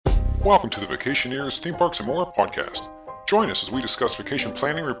Welcome to the Vacationeers, Theme Parks, and More podcast. Join us as we discuss vacation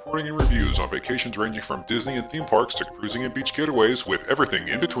planning, reporting, and reviews on vacations ranging from Disney and theme parks to cruising and beach getaways with everything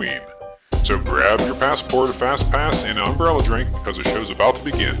in between. So grab your passport, a fast pass, and an umbrella drink because the show's about to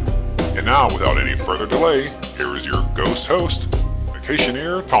begin. And now, without any further delay, here is your ghost host,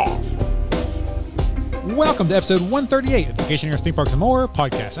 Vacationeer Tom. Welcome to episode 138 of Vacationeers, Theme Parks, and More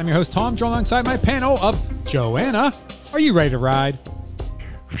podcast. I'm your host, Tom, joined alongside my panel of Joanna. Are you ready to ride?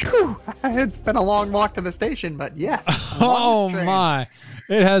 Whew, it's been a long walk to the station, but yes. Oh my,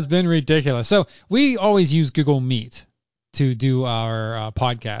 it has been ridiculous. So we always use Google Meet to do our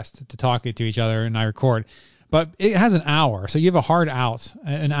podcast, to talk to each other, and I record. But it has an hour, so you have a hard out,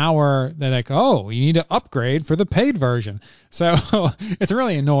 an hour that like, oh, you need to upgrade for the paid version. So it's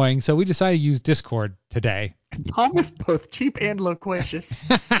really annoying. So we decided to use Discord today. Tom is both cheap and loquacious.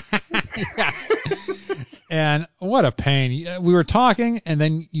 Yes. And what a pain. We were talking, and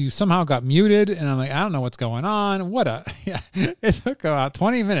then you somehow got muted, and I'm like, I don't know what's going on. It took about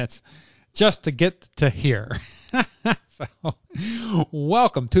 20 minutes just to get to here. So,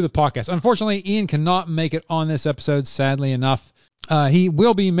 welcome to the podcast. Unfortunately, Ian cannot make it on this episode, sadly enough. He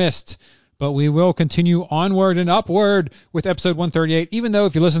will be missed, but we will continue onward and upward with episode 138, even though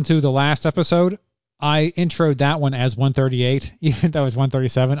if you listen to the last episode, I introed that one as 138, even though it's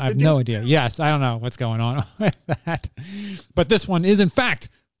 137. I have no idea. Yes, I don't know what's going on with that. But this one is, in fact,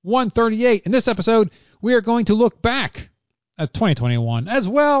 138. In this episode, we are going to look back at 2021, as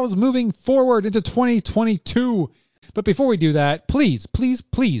well as moving forward into 2022. But before we do that, please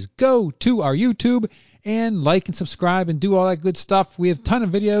go to our YouTube and like and subscribe and do all that good stuff. We have a ton of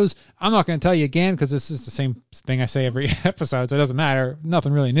videos. I'm not going to tell you again because this is the same thing I say every episode, so it doesn't matter.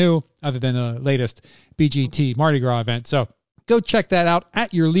 Nothing really new other than the latest BGT Mardi Gras event. So go check that out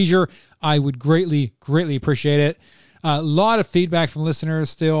at your leisure. I would greatly appreciate it. A lot of feedback from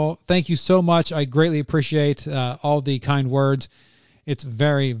listeners still. Thank you so much. I greatly appreciate all the kind words. It's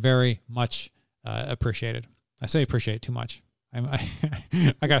very much appreciated. I say appreciate too much. I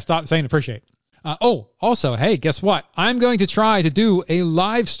got to stop saying appreciate. Also, hey, guess what? I'm going to try to do a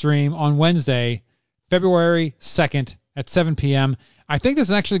live stream on Wednesday, February 2nd at 7 p.m. I think this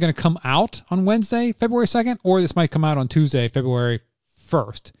is actually going to come out on Wednesday, February 2nd, or this might come out on Tuesday, February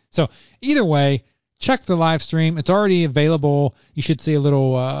 1st. So either way, check the live stream. It's already available. You should see a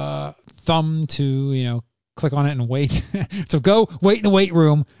little thumb to, click on it and wait. So go wait in the wait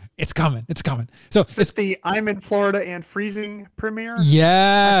room. It's coming. So it's the I'm in Florida and freezing premiere.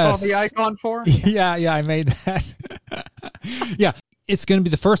 Yes. I saw the icon for. Yeah, I made that. Yeah, it's going to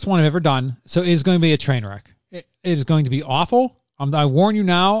be the first one I've ever done. So it is going to be a train wreck. It is going to be awful. I warn you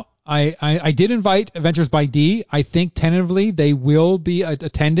now. I did invite Adventures by D. I think tentatively they will be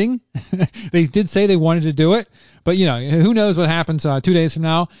attending. They did say they wanted to do it, but who knows what happens 2 days from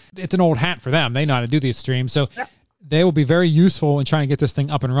now. It's an old hat for them. They know how to do these streams. So. Yep. They will be very useful in trying to get this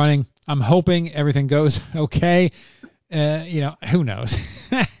thing up and running. I'm hoping everything goes okay. Who knows?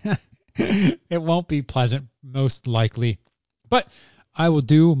 It won't be pleasant, most likely. But I will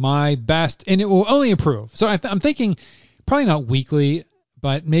do my best, and it will only improve. So I'm thinking probably not weekly,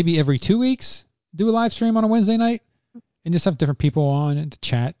 but maybe every 2 weeks, do a live stream on a Wednesday night and just have different people on and to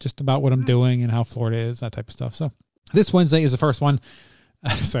chat just about what I'm doing and how Florida is, that type of stuff. So this Wednesday is the first one.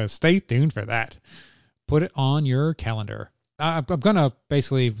 So stay tuned for that. Put it on your calendar. I'm going to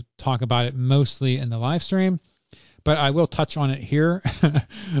basically talk about it mostly in the live stream, but I will touch on it here.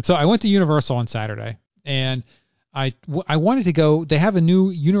 So I went to Universal on Saturday, and I wanted to go. They have a new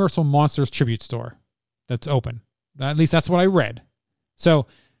Universal Monsters tribute store that's open. At least that's what I read. So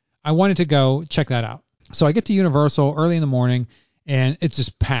I wanted to go check that out. So I get to Universal early in the morning, and it's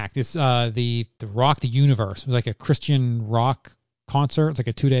just packed. It's the Rock the Universe. It was like a Christian rock concert. It's like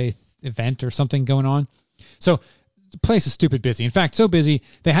a 2-day event or something going on. So the place is stupid busy. In fact, so busy,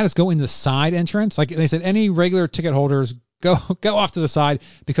 they had us go in the side entrance. Like they said, any regular ticket holders go off to the side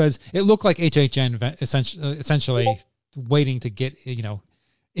because it looked like HHN essentially waiting to get,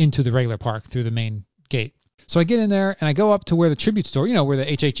 into the regular park through the main gate. So I get in there and I go up to where the tribute store, where the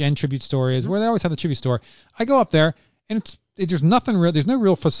HHN tribute store is, where they always have the tribute store. I go up there and there's nothing real. There's no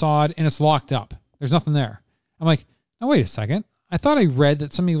real facade and it's locked up. There's nothing there. I'm like, oh, wait a second. I thought I read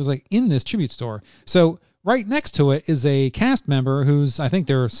that somebody was like in this tribute store. So right next to it is a cast member I think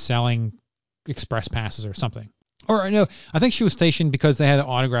they're selling express passes or something. Or no, I think she was stationed because they had an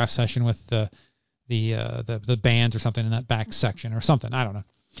autograph session with the bands or something in that back section or something. I don't know.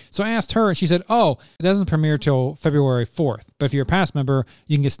 So I asked her and she said, oh, it doesn't premiere till February 4th. But if you're a pass member,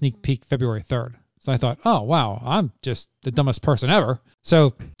 you can get sneak peek February 3rd. So I thought, oh, wow, I'm just the dumbest person ever.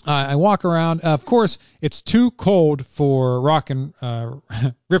 So I walk around. Of course, it's too cold for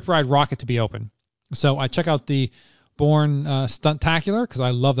Rip Ride Rocket to be open. So I check out the Bourne Stuntacular because I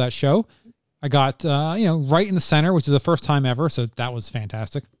love that show. I got, right in the center, which is the first time ever. So that was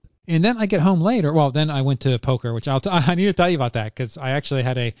fantastic. And then I get home later. Well, then I went to poker, which I need to tell you about that because I actually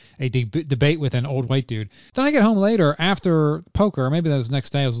had a debate with an old white dude. Then I get home later after poker, maybe that was the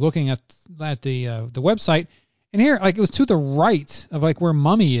next day. I was looking at the website, and here, like, it was to the right of like where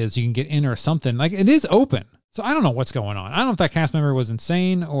Mummy is. You can get in or something. Like, it is open. So I don't know what's going on. I don't know if that cast member was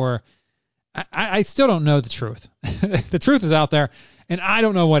insane or I still don't know the truth. The truth is out there, and I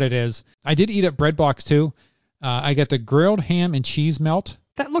don't know what it is. I did eat at Breadbox too. I got the grilled ham and cheese melt.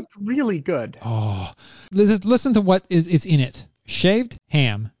 That looked really good. Oh, listen to what is in it. Shaved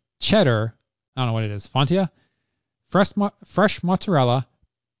ham, cheddar, I don't know what it is, Fontia, fresh mozzarella,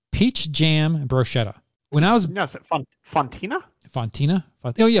 peach jam, and bruschetta. When I was... No, is it Fontina? Fontina?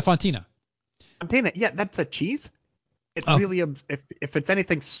 Oh, yeah, Fontina. Fontina, yeah, that's a cheese. It really, if it's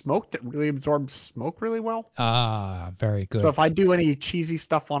anything smoked, it really absorbs smoke really well. Ah, very good. So if I do any cheesy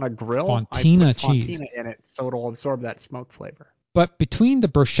stuff on a grill, Fontina I put cheese. Fontina in it so it'll absorb that smoke flavor. But between the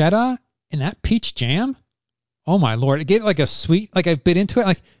bruschetta and that peach jam, oh my Lord, it gave like a sweet, like I bit into it,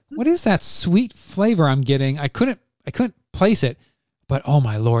 like, what is that sweet flavor I'm getting? I couldn't place it, but oh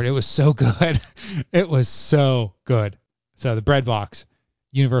my Lord, it was so good. It was so good. So the Breadbox,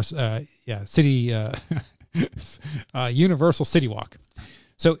 Universal City Walk.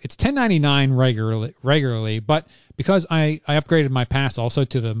 So it's $10.99 regularly, but because I upgraded my pass also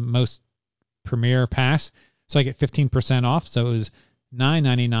to the most premier pass, so I get 15% off. So it was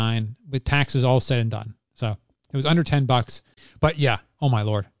 $9.99 with taxes all said and done. So it was under $10. But yeah, oh my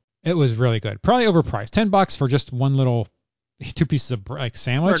Lord, it was really good. Probably overpriced. $10 for just one little 2 pieces of like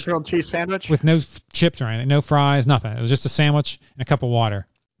sandwich. Or a grilled cheese sandwich with no chips or anything, no fries, nothing. It was just a sandwich and a cup of water.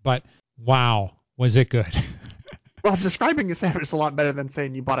 But wow, was it good? Well, describing a sandwich is a lot better than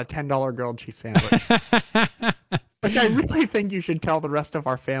saying you bought a $10 grilled cheese sandwich. Which I really think you should tell the rest of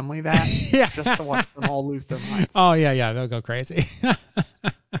our family that, Yeah. just to watch them all lose their minds. Oh, yeah, they'll go crazy.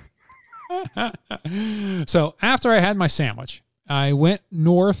 So after I had my sandwich, I went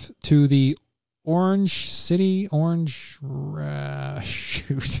north to the Orange City, shoot.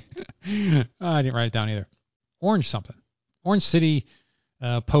 I didn't write it down either. Orange City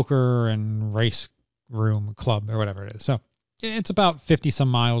Poker and Race Room Club or whatever it is. So it's about 50 some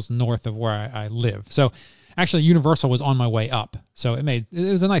miles north of where I live. So actually Universal was on my way up. So it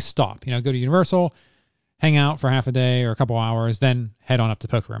was a nice stop. Go to Universal, hang out for half a day or a couple hours, then head on up to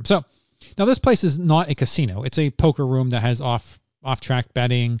the poker room. So now this place is not a casino. It's a poker room that has off-track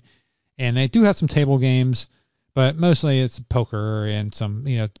betting, and they do have some table games, but mostly it's poker and some,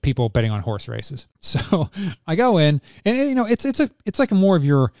 people betting on horse races. So I go in, and it's like a more of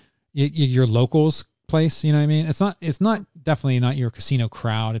your locals place. You know what I mean? It's not definitely not your casino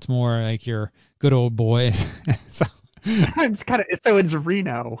crowd. It's more like your good old boys. So it's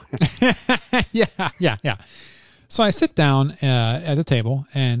Reno. Yeah. So I sit down at the table,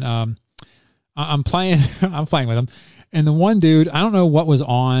 and I'm playing with them. And the one dude, I don't know what was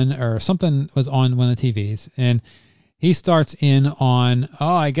on, or something was on one of the TVs, and he starts in on,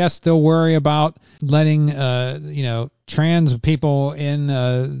 I guess they'll worry about letting trans people in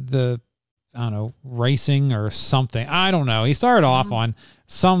the, I don't know, racing or something. I don't know. He started off on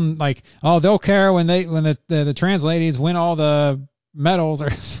some like, they'll care when the trans ladies win all the medals or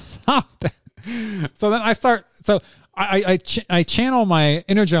something. So then I channel my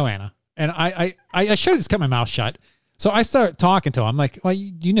inner Joanna, and I should have just kept my mouth shut. So I start talking to him like, well,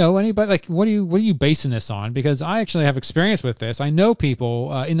 do you know anybody? Like, what are you basing this on? Because I actually have experience with this. I know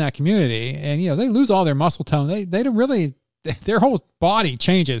people in that community, and they lose all their muscle tone. They don't really, their whole body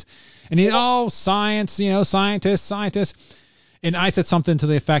changes. And science, scientists. And I said something to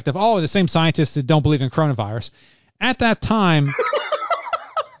the effect of, the same scientists that don't believe in coronavirus. At that time,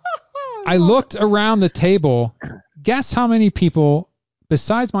 I looked around the table. Guess how many people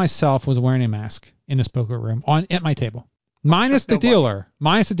besides myself was wearing a mask in this poker room at my table? Minus the dealer.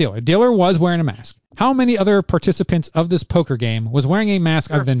 Dealer was wearing a mask. How many other participants of this poker game was wearing a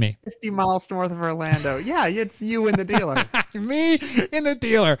mask other than me? 50 miles north of Orlando. Yeah, it's you and the dealer. Me and the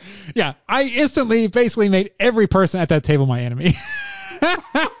dealer. Yeah, I instantly basically made every person at that table my enemy.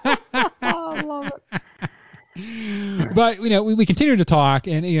 I love it. But we continued to talk,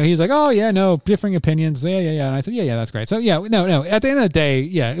 and he's like, oh yeah, no, differing opinions, yeah, and I said, yeah, that's great. So yeah, no, at the end of the day,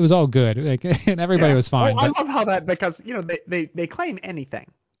 yeah, it was all good, and everybody was fine. Well, I love how that, because they claim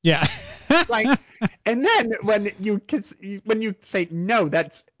anything. Yeah. Right. And then when you say no,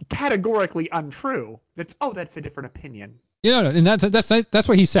 that's categorically untrue. That's a different opinion. And that's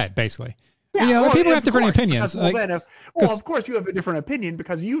what he said basically. Yeah, well, people have of different course, opinions. because, of course you have a different opinion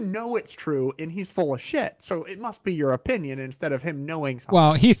because you know it's true and he's full of shit. So it must be your opinion instead of him knowing something.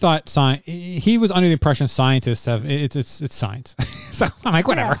 Well, he thought he was under the impression scientists have it's science. So I'm like,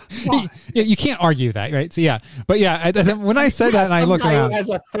 whatever. Well, You can't argue that, right? So yeah, but yeah, when I said that and I looked around, who has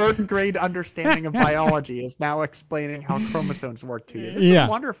a third grade understanding of biology is now explaining how chromosomes work to you. This is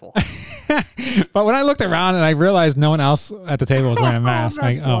wonderful. But when I looked around and I realized no one else at the table was wearing a mask,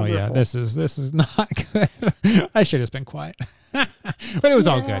 like, oh yeah, this is not good. I should have just been quiet. But it was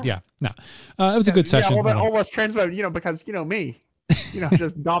all good. Yeah, no, it was a good session. Yeah, well, that almost translated, because me,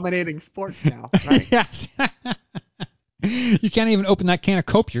 just dominating sports now, right? Yes. You can't even open that can of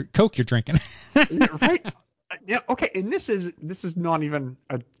Coke you're drinking. Yeah, right. Yeah. Okay. And this is not even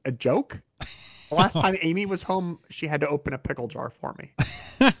a joke. The last time Amy was home, she had to open a pickle jar for me.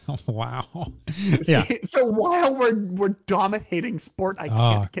 Wow. Yeah. So while we're dominating sport, I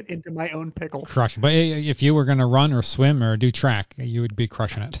can't get into my own pickle. Crushing. But if you were going to run or swim or do track, you would be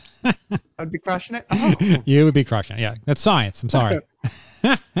crushing it. I'd be crushing it? Oh. You would be crushing it. Yeah. That's science. I'm sorry.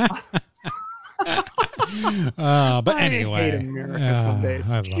 But anyway. I hate America some days.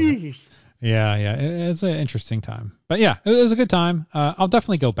 I love Jeez. it. Yeah. It's an interesting time. But yeah, it was a good time. I'll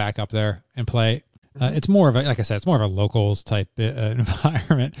definitely go back up there and play. It's more of like I said, it's more of a locals type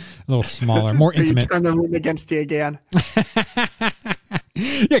environment, a little smaller, more so intimate. You turn the room against you again.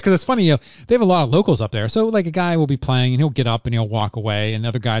 Yeah, because it's funny, they have a lot of locals up there. So like a guy will be playing and he'll get up and he'll walk away, and the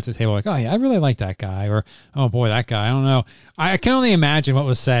other guys at the table are like, oh yeah, I really like that guy, or oh boy, that guy, I don't know. I can only imagine what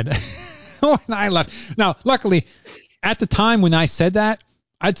was said when I left. Now, luckily, at the time when I said that,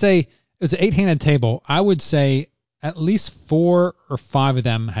 I'd say it was an 8-handed table. I would say at least 4 or 5 of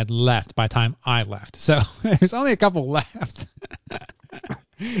them had left by the time I left. So there's only a couple left.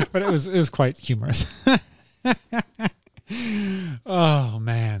 But it was quite humorous. Oh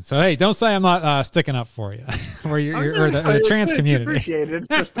man. So hey, don't say I'm not sticking up for you or the trans community. Appreciated.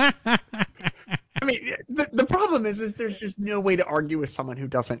 Just, I mean, the problem is there's just no way to argue with someone who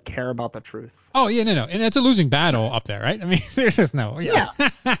doesn't care about the truth. Oh yeah, no, and it's a losing battle up there, right? I mean, there's just no. Yeah.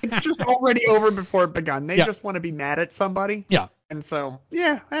 It's just already over before it begun. They just want to be mad at somebody. Yeah. And so,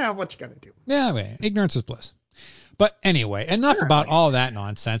 what you gonna do? Yeah, wait, ignorance is bliss. But anyway, enough about all that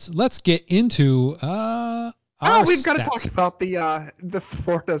nonsense. Let's get into we've got to talk about the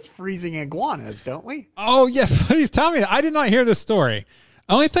Florida's freezing iguanas, don't we? Oh yeah, please tell me. I did not hear this story.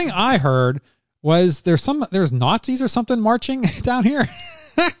 Only thing I heard was there's Nazis or something marching down here.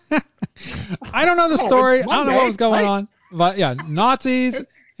 I don't know the story. I don't know what was going on. But yeah, Nazis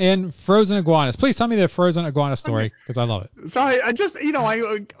and frozen iguanas. Please tell me the frozen iguana story because I love it. So I just,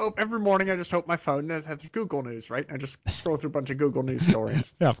 every morning I just open my phone and it has Google News, right? I just scroll through a bunch of Google News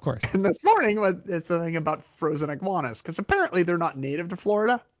stories. Yeah, of course. And this morning it's the thing about frozen iguanas because apparently they're not native to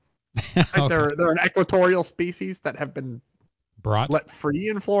Florida. Right? Okay. They're an equatorial species that have been let free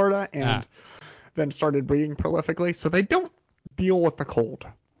in Florida and then started breeding prolifically. So they don't deal with the cold.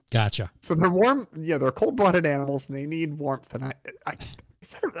 Gotcha. So they're warm. Yeah, they're cold-blooded animals and they need warmth. And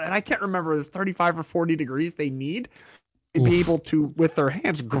I can't remember, it's 35 or 40 degrees they need to be able to, with their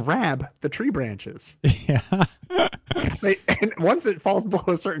hands, grab the tree branches. Yeah. And once it falls below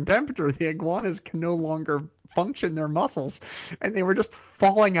a certain temperature, the iguanas can no longer function their muscles, and they were just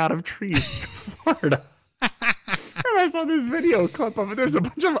falling out of trees in Florida. And I saw this video clip of it. There's a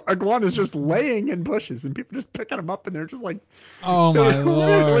bunch of iguanas just laying in bushes, and people just picking them up, and they're just like, oh my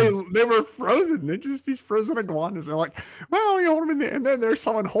Lord. They were frozen. They're just these frozen iguanas. They're like, well, you hold them in there. And then there's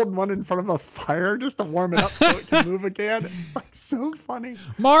someone holding one in front of a fire just to warm it up so it can move again. It's like so funny.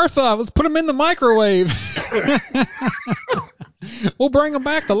 Martha, let's put them in the microwave. We'll bring them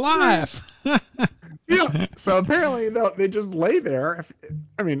back to life. Yeah. So apparently they just lay there.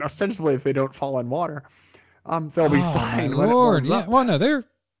 Ostensibly if they don't fall in water. They'll be fine when it warms up. Well, no,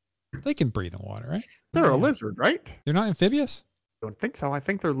 they can breathe in water, right? They're a lizard, right? They're not amphibious? I don't think so. I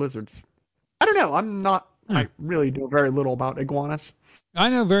think they're lizards. I don't know. I really know very little about iguanas. I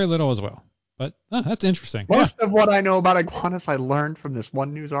know very little as well, but that's interesting. Most of what I know about iguanas I learned from this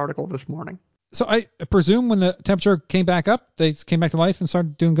one news article this morning. So I presume when the temperature came back up, they came back to life and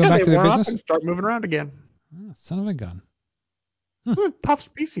started going back to their business? And start moving around again. Oh, son of a gun. Tough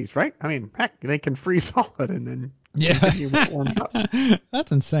species, right? I mean, heck, they can freeze solid and then when it warms up.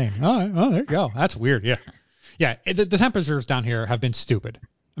 That's insane. All right, well, there you go. That's weird. Yeah. The temperatures down here have been stupid.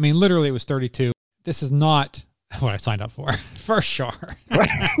 I mean, literally it was 32. This is not what I signed up for sure.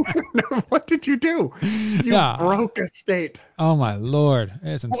 What did you do? You Yeah. broke a state. Oh my Lord,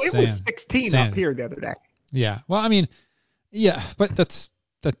 it's insane. Well, it was 16 up here the other day. Yeah. Well, I mean, yeah, but that's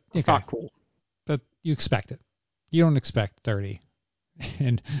It's not cool. But you expect it. You don't expect 30.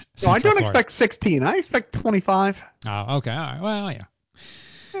 And No, I don't expect 16. I expect 25. Oh, okay. All right. Well, yeah.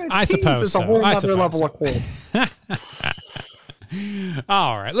 I suppose it's a whole other level of cold.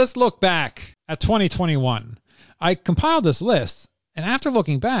 All right. Let's look back at 2021. I compiled this list, and after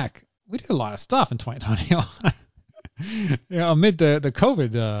looking back, we did a lot of stuff in 2021. Amid the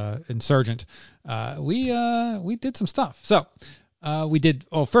COVID insurgent, we did some stuff. So we did.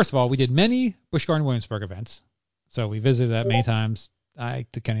 Oh, first of all, we did many Busch Garden Williamsburg events. So we visited that many times. I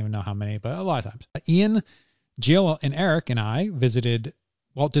can't even know how many, but a lot of times. Ian, Jill, and Eric and I visited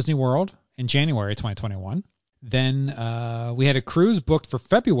Walt Disney World in January 2021. Then we had a cruise booked for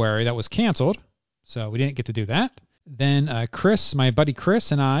February that was canceled, so we didn't get to do that. Then Chris, my buddy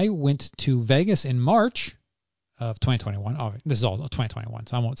Chris, and I went to Vegas in March of 2021. Oh, this is all 2021,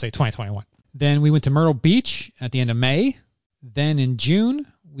 so I won't say 2021. Then we went to Myrtle Beach at the end of May. Then in June,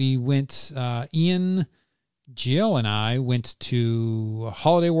 we went, Ian, Jill, and I went to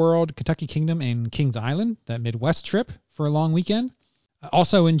Holiday World, Kentucky Kingdom, and Kings Island, that Midwest trip for a long weekend.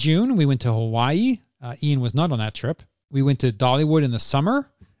 Also in June, we went to Hawaii. Ian was not on that trip. We went to Dollywood in the summer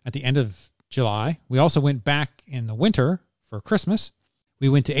at the end of July. We also went back in the winter for Christmas. We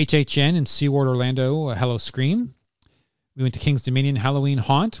went to HHN and SeaWorld Orlando, Hello Scream. We went to King's Dominion Halloween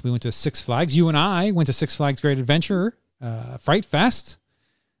Haunt. We went to Six Flags. You and I went to Six Flags Great Adventure, Fright Fest.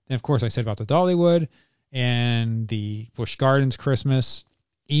 Then, of course, I said about the Dollywood and the Busch Gardens Christmas.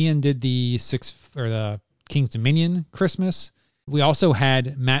 Ian did the King's Dominion Christmas. We also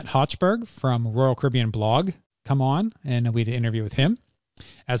had Matt Hochberg from Royal Caribbean Blog come on, and we did an interview with him,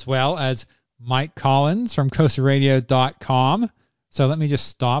 as well as Mike Collins from CoasterRadio.com. So let me just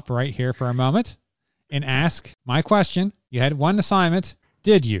stop right here for a moment and ask my question. You had one assignment.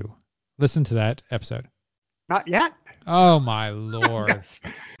 Did you listen to that episode? Not yet. Oh, my Lord. Yes.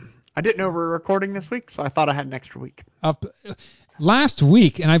 I didn't know we were recording this week, so I thought I had an extra week. Last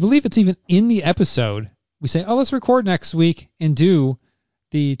week, and I believe it's even in the episode, we say, oh, let's record next week and do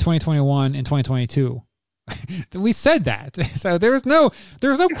the 2021 and 2022. We said that. So there was no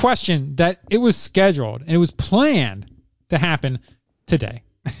question that it was scheduled and it was planned to happen today.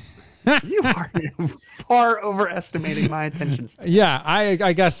 You are far overestimating my attention span. Yeah,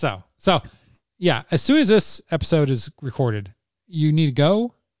 I guess so. So, yeah, as soon as this episode is recorded, you need to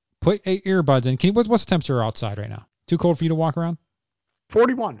go put earbuds in. What's the temperature outside right now? Too cold for you to walk around?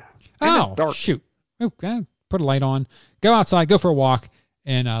 41. And it's dark. Shoot. Okay, put a light on, go outside, go for a walk,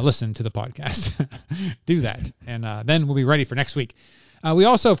 and listen to the podcast. Do that, and then we'll be ready for next week. We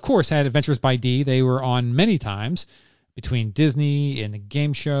also, of course, had Adventures by D. They were on many times between Disney and the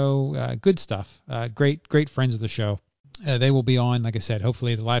game show. Good stuff. Great friends of the show. They will be on, like I said,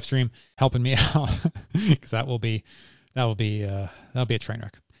 hopefully the live stream helping me out, because that'll be a train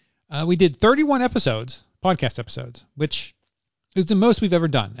wreck. We did 31 episodes, podcast episodes, which is the most we've ever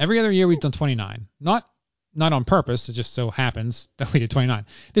done. Every other year we've done 29. Not on purpose. It just so happens that we did 29.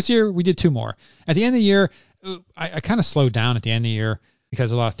 This year we did 2 more. At the end of the year, I kind of slowed down at the end of the year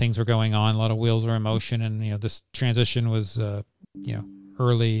because a lot of things were going on. A lot of wheels were in motion, and this transition was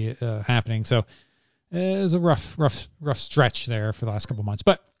early happening. So it was a rough stretch there for the last couple months.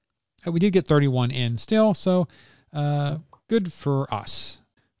 But we did get 31 in still, so good for us.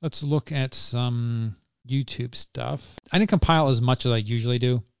 Let's look at some YouTube stuff. I didn't compile as much as I usually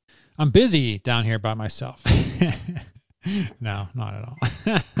do. I'm busy down here by myself. No, not at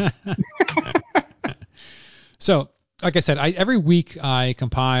all. So, like I said, every week I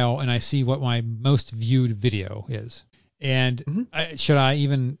compile and I see what my most viewed video is. And do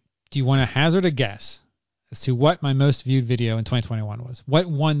you want to hazard a guess as to what my most viewed video in 2021 was? What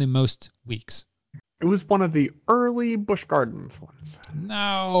won the most weeks? It was one of the early Busch Gardens ones.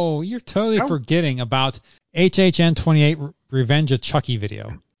 No, you're totally forgetting about HHN 28 Revenge of Chucky video.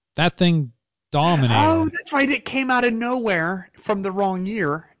 That thing dominated. Oh, that's right. It came out of nowhere from the wrong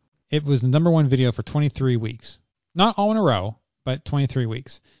year. It was the number 1 video for 23 weeks. Not all in a row, but 23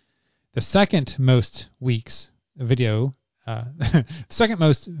 weeks. The second most weeks video, that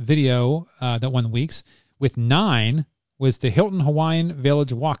won the weeks with 9 was the Hilton Hawaiian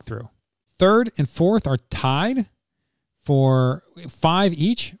Village walkthrough. 3rd and 4th are tied for 5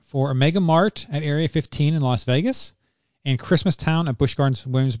 each for Omega Mart at Area 15 in Las Vegas and Christmas Town at Busch Gardens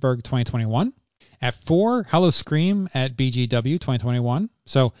Williamsburg 2021. At 4, Hello Scream at BGW 2021.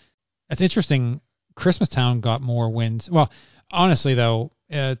 So that's interesting. Christmas Town got more wins. Well, honestly, though,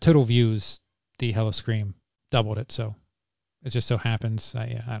 total views, the Hello Scream doubled it. So it just so happens,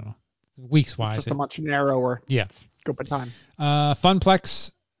 yeah, I don't know, weeks wise. Just a much narrower Yeah. scope of time. Funplex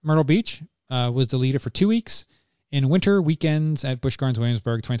Myrtle Beach was the leader for 2 weeks. In winter weekends at Busch Gardens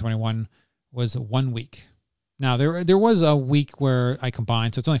Williamsburg 2021 was 1 week. Now there was a week where I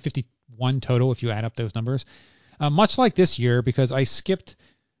combined, so it's only 51 total if you add up those numbers. Much like this year, because I skipped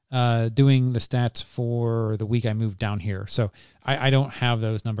doing the stats for the week I moved down here, so I don't have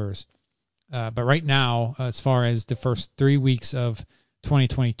those numbers. But right now, as far as the first 3 weeks of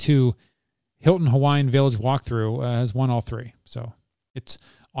 2022, Hilton Hawaiian Village walkthrough has won all 3, so it's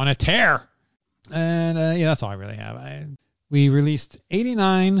on a tear. And yeah, that's all I really have. We released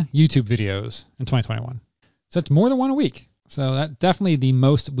 89 YouTube videos in 2021. So it's more than one a week. So that's definitely the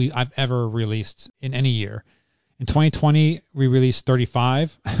most I've ever released in any year. In 2020, we released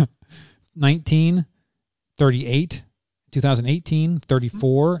 35, 19, 38, 2018,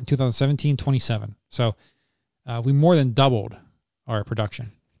 34, 2017, 27. So we more than doubled our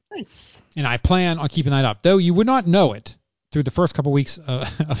production. Nice. And I plan on keeping that up, though you would not know it through the first couple weeks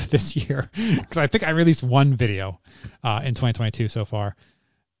of this year, because I think I released 1 video in 2022 so far.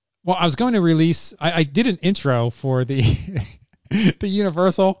 Well, I was going to release, I did an intro for the the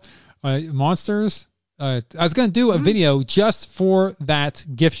Universal Monsters. I was going to do a video just for that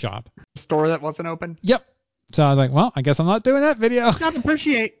gift shop. Store that wasn't open. Yep. So I was like, well, I guess I'm not doing that video.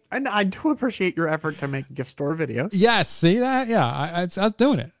 I do appreciate your effort to make gift store videos. Yes, see that? Yeah, I was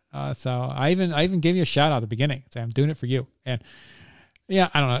doing it. So I even gave you a shout out at the beginning. Say I'm doing it for you. And yeah,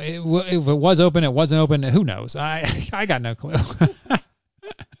 I don't know. If it was open, it wasn't open. Who knows? I got no clue.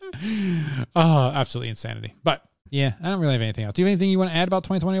 Oh, absolutely insanity. But yeah, I don't really have anything else. Do you have anything you want to add about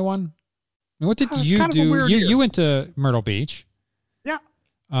 2021? I mean, what did you do? You went to Myrtle Beach. Yeah.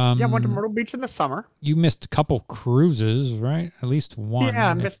 Yeah, I went to Myrtle Beach in the summer. You missed a couple cruises, right? At least one.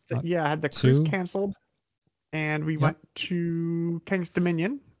 Yeah, I had the cruise canceled. And we went to King's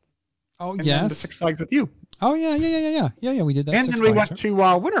Dominion. Oh, and yes. Then to Six Flags with you. Oh, yeah, we did that. And then we went to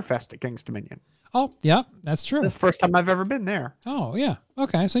Winterfest at King's Dominion. Oh, yeah, that's true. That's the first time I've ever been there. Oh, yeah.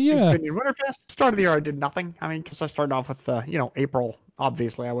 Okay, so yeah. King's Dominion Winterfest. Start of the year, I did nothing. I mean, because I started off with, April.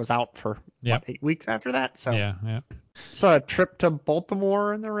 Obviously, I was out for 8 weeks after that. So yeah. So a trip to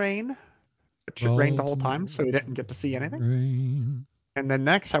Baltimore in the rain. It rained the whole time, so we didn't get to see anything. Rain. And then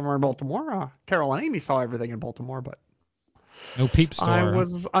next time we're in Baltimore, Carol and Amy saw everything in Baltimore, but no Peep Store. I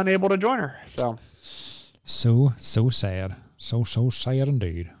was unable to join her. So sad. So sad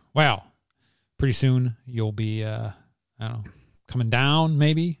indeed. Well, pretty soon you'll be I don't know, coming down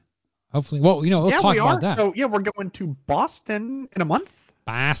maybe. Hopefully. Well, let's talk about that. So we're going to Boston in a month.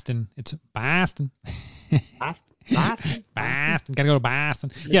 Boston. It's Boston. Boston. Gotta go to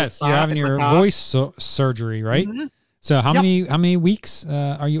Boston. Yes, you're having your voice surgery, right? Mm-hmm. So how many weeks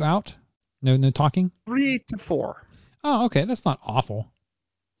are you out? No talking? 3 to 4. Oh, okay. That's not awful.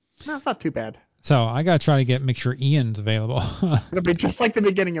 No, it's not too bad. So I gotta try to make sure Ian's available. It'll be just like the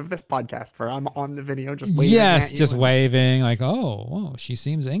beginning of this podcast, where I'm on the video just waving. Yes, just waving like, oh, she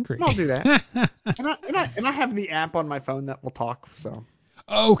seems angry. I'll do that. and I have the app on my phone that will talk. So.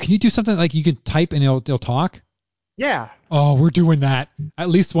 Oh, can you do something like you can type and it'll talk? Yeah. Oh, we're doing that. At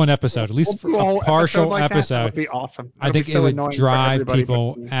least one episode. At least a partial episode. That would be awesome. I think it would drive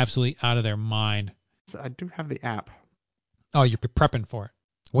people absolutely out of their mind. So I do have the app. Oh, you're prepping for it.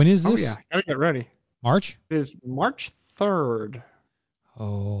 When is this? Oh, yeah. Gotta get ready. March? It is March 3rd.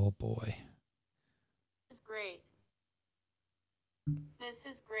 Oh, boy. This is great. This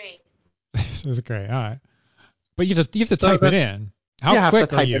is great. This is great. All right. But you have to type it in. How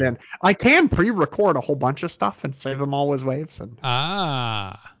quick are you? It in. I can pre-record a whole bunch of stuff and save them all as waves. Okay.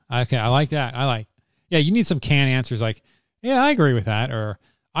 I like that. Yeah, you need some canned answers like, yeah, I agree with that, or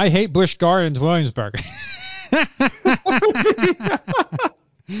I hate Busch Gardens Williamsburg.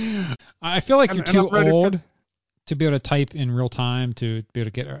 I feel like you're too old to be able to type in real time to be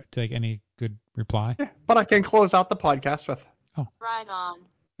able to get to any good reply. Yeah, but I can close out the podcast with. Oh. Right on.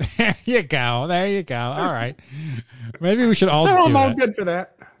 There you go. All right. Maybe we should all do I'm all it. good for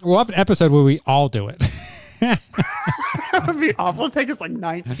that. We'll have an episode where we all do it. That would be awful. It'll take us like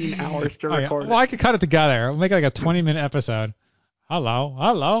 19 hours to record it. Well, I could cut it together. We'll make it like a 20-minute episode. Hello.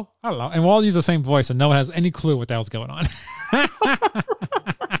 And we'll all use the same voice and no one has any clue what the hell's going on.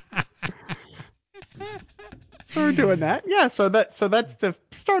 So we're doing that. Yeah, so that's the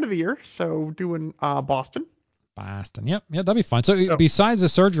start of the year. So doing Boston. Yep, that'll be fun. So besides the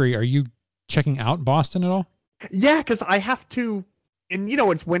surgery, are you checking out Boston at all? Yeah, because I have to, and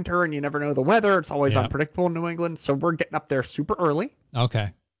it's winter and you never know the weather. It's always unpredictable in New England. So we're getting up there super early.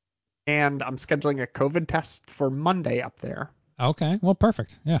 Okay. And I'm scheduling a COVID test for Monday up there. Okay, well,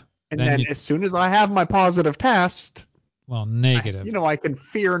 perfect. Yeah. And Then then you- as soon as I have my positive test, Well, negative. I can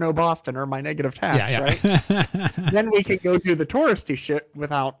fear no Boston or my negative test, yeah, right? yeah. Then we can go do the touristy shit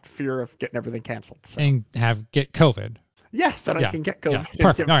without fear of getting everything canceled. So. And get COVID. Yes, that I Yeah, can get Yeah, COVID. and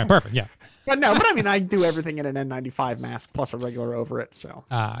perfect. get- All right, perfect. Yeah. But I mean, I do everything in an N95 mask plus a regular over it. So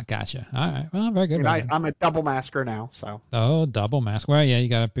Gotcha. All right. Well, very good. very good. I'm a double masker now. So Oh, double mask. Well, yeah, you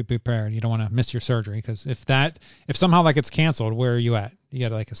gotta be prepared. You don't want to miss your surgery because if somehow that gets canceled, where are you at? You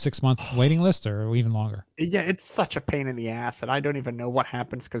got like a 6-month waiting list or even longer? yeah, it's such a pain in the ass, and I don't even know what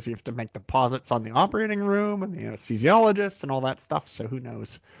happens because you have to make deposits on the operating room and the anesthesiologist and all that stuff. So who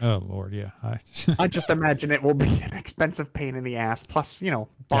knows? Oh Lord, yeah. I just imagine it will be an expensive pain in the ass. Plus,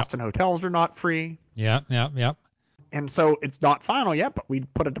 Boston hotels are not free. Yep. And so it's not final yet, but we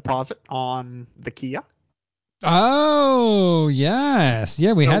put a deposit on the Kia. Oh yes,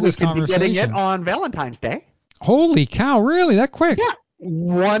 yeah. We So had this we could be getting conversation. it on Valentine's Day. Holy cow! Really? That quick? Yeah,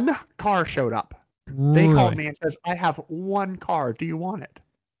 one car showed up. They Really? called me and says, "I have one car. Do you want it?"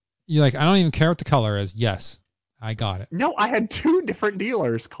 You're like, I don't even care what the color is. Yes, I got it. No, I had 2 different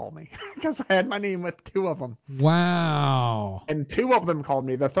dealers call me because I had my name with 2 of them. Wow. And 2 of them called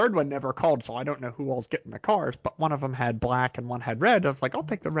me. The third one never called, so I don't know who else getting the cars. But one of them had black and one had red. I was like, I'll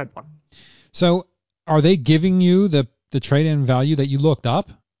take the red one. So, are they giving you the trade-in value that you looked up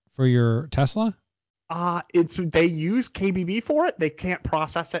for your Tesla? They use KBB for it. They can't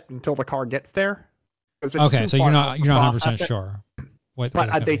process it until the car gets there. 'Cause it's Okay, too so far you're out not to 100% process it. sure. What But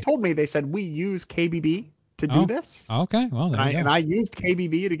it's gonna they be. told me, they said we use KBB to Oh, do this. Okay, well there you go. And I used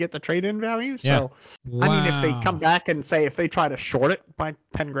KBB to get the trade-in value. Yeah. So I mean, if they Wow. come back and say if they try to short it by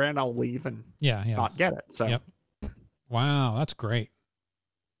 10 grand, I'll leave and Yeah. not get it. So. Yep. Wow, that's great.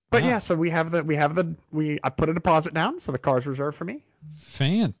 But Wow. yeah, so I put a deposit down, so the car's reserved for me.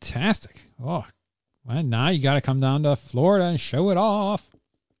 Fantastic. Oh, well, now you got to come down to Florida and show it off.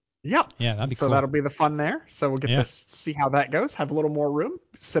 Yep. Yeah, that'd be So cool. that'll be the fun there. So we'll get Yeah. to see how that goes. Have a little more room,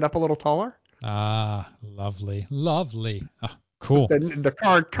 sit up a little taller. Lovely. Oh, cool. The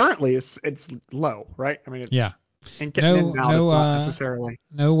car currently it's low, right? I mean, it's Yeah. and getting in and out is not necessarily.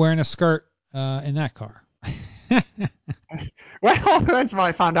 No wearing a skirt in that car. Well, that's why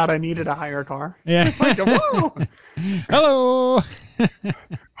I found out I needed a higher car. Yeah. Like, whoa, Hello.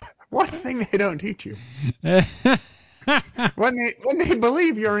 one thing they don't teach you when they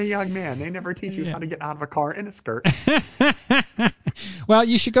believe you're a young man, they never teach you Yeah. how to get out of a car in a skirt. Well,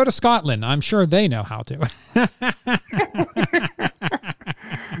 you should go to Scotland. I'm sure they know how to.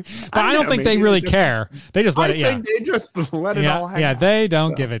 But I don't think they maybe really just- care. They just let I it. Yeah. think they just let it all hang Yeah. out. They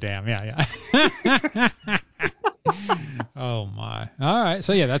don't So. give a damn. Yeah. Oh my. All right.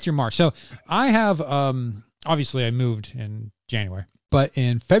 So yeah, that's your March. So I have obviously I moved in January, but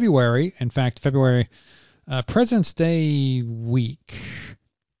in February, in fact, February President's Day week.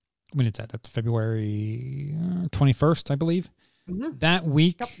 When is that? That's February 21st, I believe. Mhm. That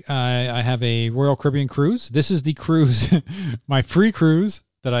week, I have a Royal Caribbean cruise. This is the cruise, my free cruise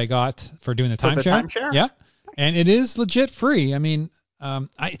that I got for doing the For the timeshare. timeshare? Yeah, and it is legit free. I mean, the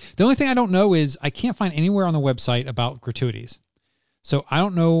only thing I don't know is I can't find anywhere on the website about gratuities. So I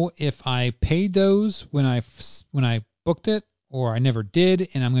don't know if I paid those when I booked it or I never did,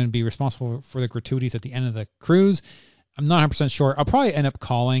 and I'm going to be responsible for the gratuities at the end of the cruise. I'm not 100% sure. I'll probably end up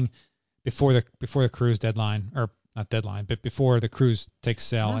calling before the cruise deadline, or not deadline, but before the cruise takes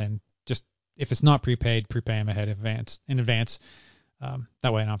sail, and just if it's not prepaid, prepay them in advance.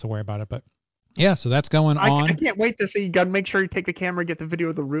 That way I don't have to worry about it. But yeah, so that's going on. I can't wait to see. You got to make sure you take the camera and get the video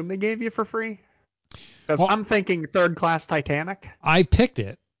of the room they gave you for free. Because Well- I'm thinking third class Titanic. I picked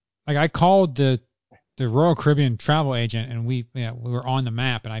it. Like I called the Royal Caribbean travel agent, and we were on the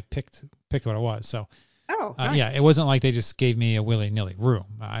map, and I picked what it was. So. Oh, nice. Yeah, it wasn't like they just gave me a willy-nilly room.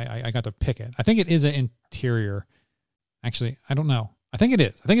 I got to pick it. I think it is an interior. Actually, I don't know. I think it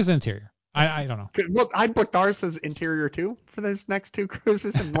is. I think it's an interior. I don't know. Look, I booked ours as interior too for those next 2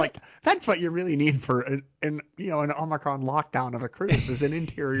 cruises, and like that's what you really need for an Omicron lockdown of a cruise is an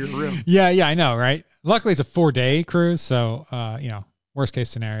interior room. Yeah, I know, right? Luckily, it's a 4-day cruise, so worst case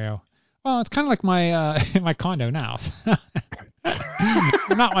scenario. Well, it's kind of like my my condo now.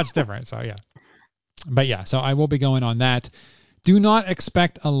 Not much different. So yeah. But yeah, so I will be going on that. Do not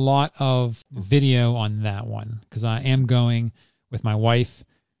expect a lot of video on that one because I am going with my wife,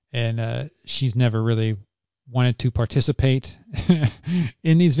 and she's never really wanted to participate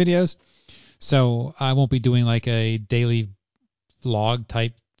in these videos. So I won't be doing like a daily vlog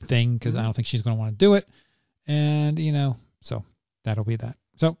type thing because I don't think she's going to want to do it. And, so that'll be that.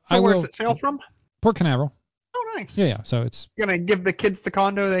 So I So where will. does it sail from? Port Canaveral. Oh, nice. Yeah. So it's. You're gonna give the kids the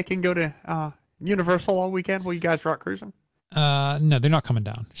condo. They can go to Universal all weekend while you guys are out cruising. No, they're not coming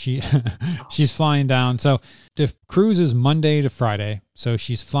down. She's flying down. So the cruise is Monday to Friday. So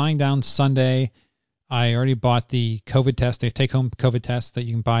she's flying down Sunday. I already bought the COVID test. They take home COVID tests that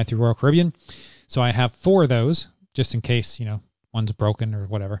you can buy through Royal Caribbean. So I have 4 of those just in case, one's broken or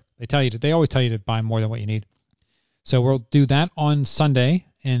whatever. They always tell you to buy more than what you need. So we'll do that on Sunday,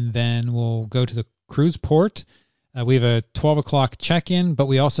 and then we'll go to the cruise port. We have a 12 o'clock check-in, but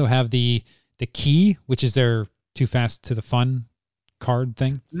we also have the key, which is their Too Fast to the Fun card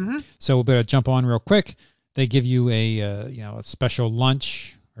thing. Mm-hmm. So we'll better jump on real quick. They give you a special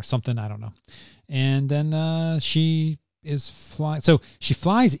lunch or something, I don't know. And then she is flying. So she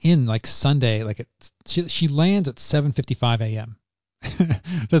flies in like Sunday, she lands at 7:55 a.m.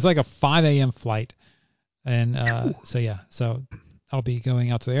 So it's like a 5 a.m. flight. And so I'll be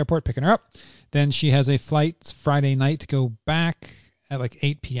going out to the airport, picking her up. Then she has a flight Friday night to go back at like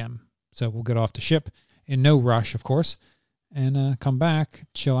 8 p.m. So we'll get off the ship in no rush, of course, and come back,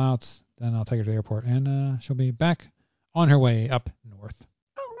 chill out. Then I'll take her to the airport, and she'll be back on her way up north.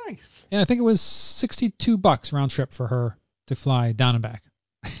 Oh, nice. And I think it was $62 round trip for her to fly down and back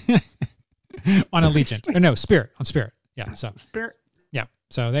on Allegiant. Or no, Spirit. On Spirit. Yeah. So Spirit. Yeah.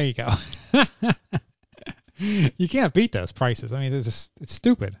 So there you go. You can't beat those prices. I mean, it's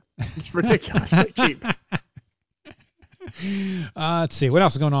stupid. It's ridiculously cheap. Let's see what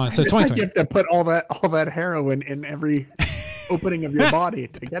else is going on. So It's like 2020. you have to put all that heroin in every opening of your body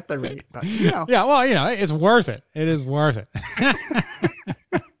to get the rate. But Yeah, well, it's worth it. It is worth it.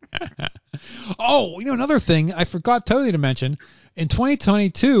 Oh, another thing I forgot totally to mention. In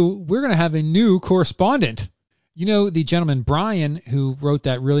 2022, we're going to have a new correspondent. The gentleman Brian who wrote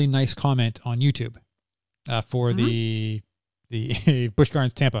that really nice comment on YouTube for the Busch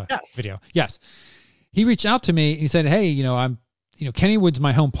Gardens Tampa video. Yes. He reached out to me and he said, "Hey, I'm Kennywood's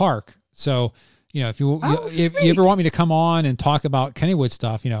my home park. So, if you ever want me to come on and talk about Kennywood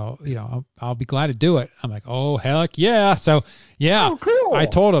stuff, I'll be glad to do it." I'm like, "Oh, heck yeah." So, yeah. Oh, cool. I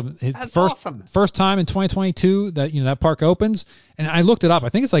told him his That's first awesome. first time in 2022 that that park opens, and I looked it up. I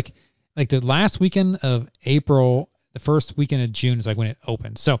think it's like the last weekend of April, the first weekend of June is like when it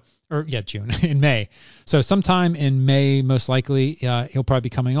opens. So, June in May. So sometime in May, most likely, he'll probably be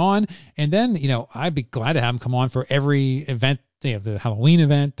coming on. And then, I'd be glad to have him come on for every event. They have the Halloween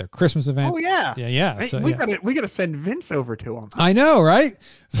event, their Christmas event. Oh yeah. Yeah. Hey, So, we gotta send Vince over to him. I know, right?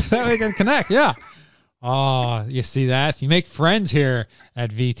 So that way we can connect. Yeah. Oh, you see that? You make friends here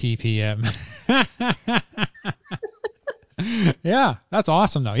at VTPM. Yeah, that's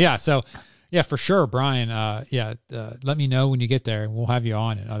awesome though. Yeah. So, yeah, for sure, Brian. Let me know when you get there, and we'll have you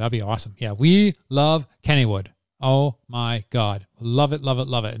on. And that'd be awesome. Yeah, we love Kennywood. Oh my God, love it, love it,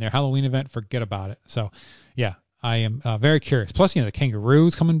 love it. And their Halloween event, forget about it. So, yeah, I am very curious. Plus, the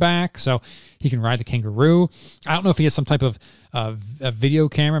kangaroo's coming back, so he can ride the kangaroo. I don't know if he has some type of a video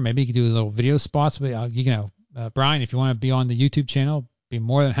camera. Maybe he could do little video spots. But Brian, if you want to be on the YouTube channel, be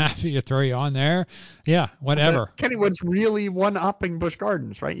more than happy to throw you on there. Yeah, whatever. Kennywood's really one-upping Busch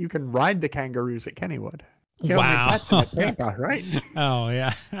Gardens, right? You can ride the kangaroos at Kennywood. You can Wow. only pet them at Tampa, right? Oh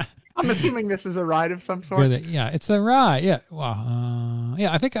yeah. I'm assuming this is a ride of some sort. Yeah, it's a ride. Yeah. Wow.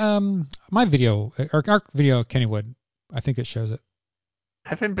 I think my video, our video at Kennywood, I think it shows it. I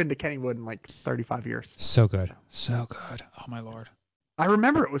haven't been to Kennywood in like 35 years. So good. So good. Oh my Lord. I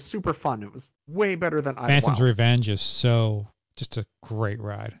remember it was super fun. It was way better than Phantom's Idlewild. Revenge is just a great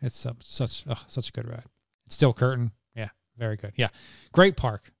ride. It's such a good ride. Steel Curtain. Yeah. Very good. Yeah. Great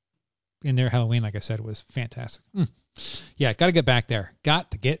park. In their Halloween, like I said, was fantastic. Yeah, got to get back there.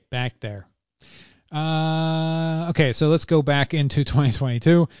 Okay, so let's go back into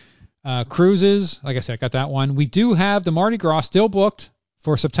 2022. Cruises, like I said, got that one. We do have the Mardi Gras still booked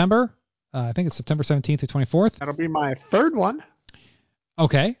for September. I think it's September 17th to 24th. That'll be my third one.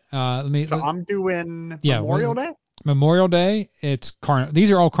 Okay, I'm doing Memorial Day. Memorial Day, it's Carnival. These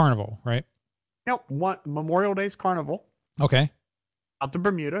are all Carnival, right? Nope, Memorial Day's Carnival. Okay. Out to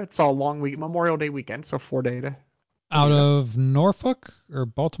Bermuda. It's a long week, Memorial Day weekend, so 4-day to. Out of Norfolk or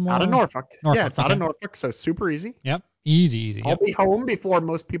Baltimore? Out of Norfolk. Yeah, it's out okay. of Norfolk, so super easy. Yep. Easy. I'll be home before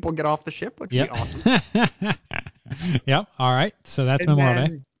most people get off the ship, which would be awesome. Yep. All right. So that's And Memorial Day.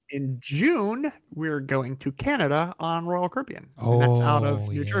 then in June, we're going to Canada on Royal Caribbean. And that's out of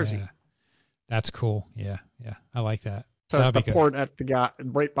New Jersey. That's cool. Yeah. I like that. So That'd it's be the good. port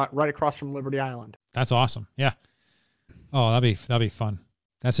at right across from Liberty Island. That's awesome. Yeah. Oh, that'd be fun.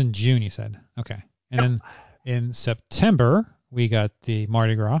 That's in June, you said. Okay. And then in September, we got the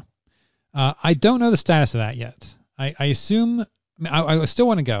Mardi Gras. I don't know the status of that yet. I assume I still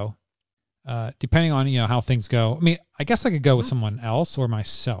want to go, depending on how things go. I mean, I guess I could go with someone else or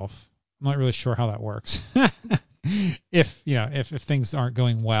myself. I'm not really sure how that works. if things aren't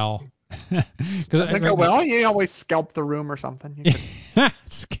going well. Does it go well? You always scalp the room or something. You could-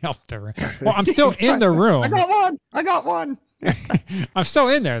 Scalp the room. Well, I'm still in the room. I got one. I'm still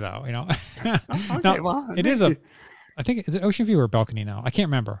in there though. Okay, Now, well, it is I think is it Ocean View or Balcony now? I can't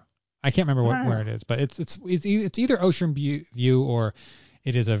remember. Where it is, but it's either Ocean View or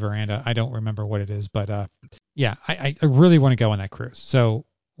it is a veranda. I don't remember what it is, but yeah, I really want to go on that cruise. So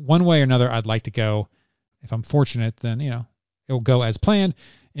one way or another, I'd like to go. If I'm fortunate, then it'll go as planned.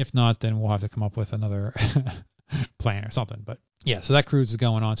 If not, then we'll have to come up with another plan or something. But yeah, so that cruise is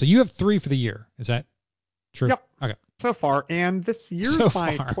going on. So you have 3 for the year. Is that true? Yep. Okay. So far, and this year's So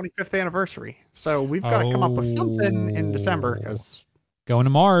my far. 25th anniversary. So we've got to come up with something in December because Going to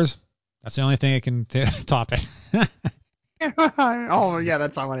Mars. That's the only thing that can top it. oh yeah,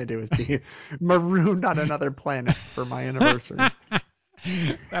 that's all I want to do is be marooned on another planet for my anniversary.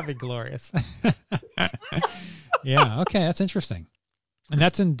 That'd be glorious. Yeah. Okay. That's interesting. And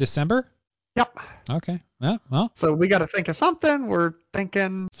that's in December? Yep. Okay. Yeah, well, So we got to think of something. We're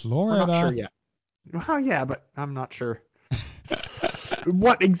thinking. Florida. We're not sure yet. Well, yeah, but I'm not sure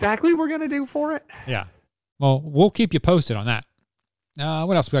what exactly we're gonna do for it. Yeah. Well, we'll keep you posted on that.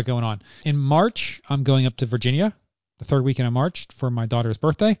 What else we got going on? In March, I'm going up to Virginia, the 3rd weekend of March for my daughter's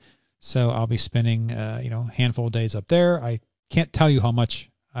birthday. So I'll be spending, a handful of days up there. I can't tell you how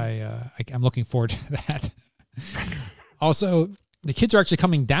much I'm looking forward to that. Also, the kids are actually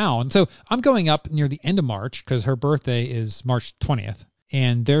coming down. So I'm going up near the end of March because her birthday is March 20th.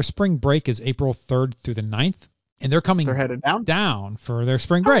 And their spring break is April 3rd through the 9th. And they're headed down for their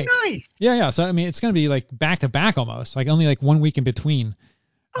spring break. Oh, nice. Yeah. So, I mean, it's going to be like back to back almost, like only like 1 week in between.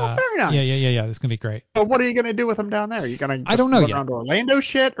 Oh, very nice. Yeah. It's going to be great. So what are you going to do with them down there? Are you going to I don't know run yet. around to Orlando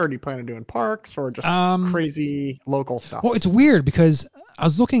shit, or do you plan on doing parks, or just crazy local stuff? Well, it's weird because I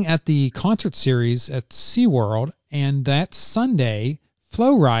was looking at the concert series at SeaWorld, and that Sunday,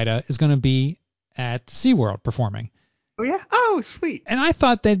 Flo Rida is going to be at SeaWorld performing. Oh, yeah? Oh, sweet. And I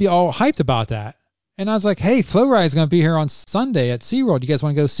thought they'd be all hyped about that. And I was like, hey, Flo Rida is going to be here on Sunday at SeaWorld. You guys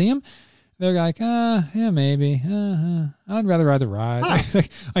want to go see him? They're like, yeah, maybe. I'd rather ride the ride. Huh.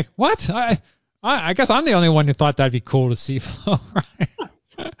 like, what? I guess I'm the only one who thought that'd be cool to see Flo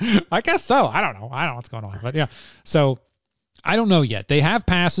Rida. I guess so. I don't know what's going on. But yeah, so I don't know yet. They have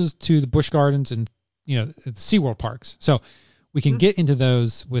passes to the Busch Gardens and, the SeaWorld parks. So we can get into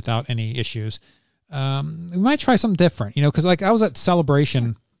those without any issues. We might try something different, because like I was at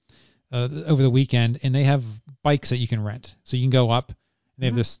Celebration over the weekend, and they have bikes that you can rent. So you can go up. They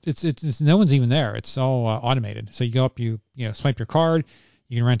have this. It's no one's even there. It's all automated. So you go up, you swipe your card,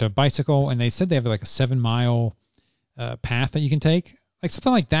 you can rent a bicycle, and they said they have like a 7-mile path that you can take. Like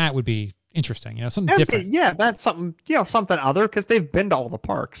something like that would be interesting. Something different. Yeah, that's something. Something other because they've been to all the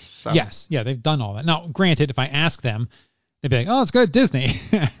parks. So. Yes, yeah, they've done all that. Now, granted, if I ask them, they'd be like, "Oh, let's go to Disney."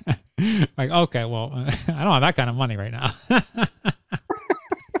 Like, okay, well, I don't have that kind of money right now.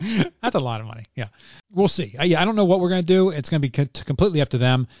 That's a lot of money. Yeah. We'll see. I don't know what we're going to do. It's going to be completely up to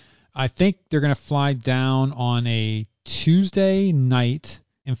them. I think they're going to fly down on a Tuesday night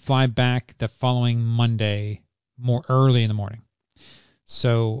and fly back the following Monday more early in the morning.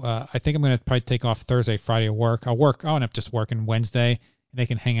 So I think I'm going to probably take off Thursday, Friday at work. I'll end up just working Wednesday, and they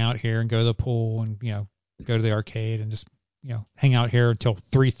can hang out here and go to the pool and, go to the arcade and just, hang out here until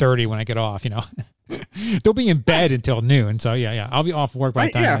 3:30 when I get off, They'll be in bed until noon. So yeah, I'll be off work by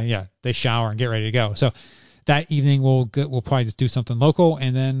the time they shower and get ready to go. So that evening we'll probably just do something local,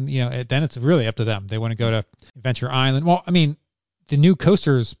 and then then it's really up to them. They want to go to Adventure Island. Well, I mean, the new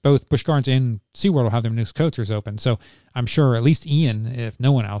coasters, both Busch Gardens and SeaWorld will have their new coasters open. So I'm sure at least Ian, if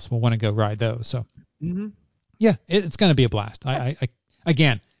no one else, will want to go ride those. So yeah, it's going to be a blast. I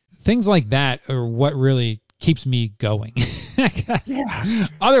again, things like that are what really keeps me going. Yeah.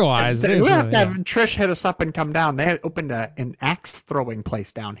 Otherwise, we have to have Trish hit us up and come down. They opened an axe throwing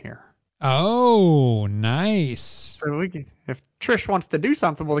place down here. Oh, nice. So if Trish wants to do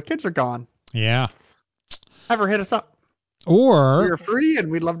something, well, the kids are gone. Yeah. Have her hit us up. Or we're free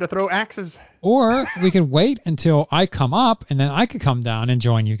and we'd love to throw axes. Or we could wait until I come up, and then I could come down and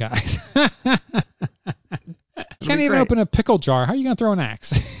join you guys. Can't even open a pickle jar. How are you gonna throw an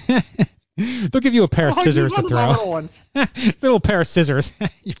axe? They'll give you a pair of scissors to throw. Little ones. Little pair of scissors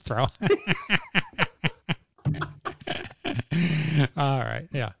you throw. All right.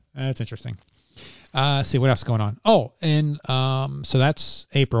 Yeah, that's interesting. See what else is going on. Oh, and so that's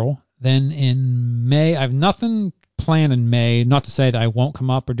April. Then in May, I have nothing planned in May. Not to say that I won't come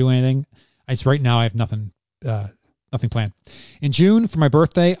up or do anything. It's right now I have nothing planned. In June for my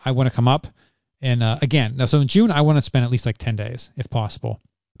birthday, I want to come up. And again, so in June I want to spend at least like 10 days if possible.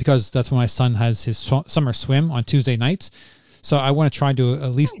 because that's when my son has his summer swim on Tuesday nights. So I want to try to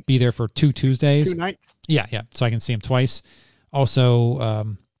at least be there for 2 Tuesdays. 2 nights. Yeah. So I can see him twice. Also,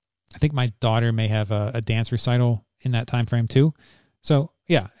 I think my daughter may have a dance recital in that time frame too. So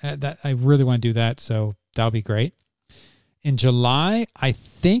yeah, that I really want to do that. So that'll be great. In July, I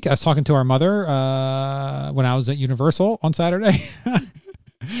think I was talking to our mother when I was at Universal on Saturday,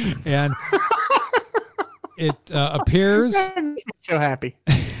 and it appears I'm so happy.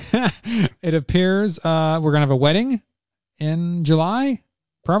 it appears we're gonna have a wedding in July,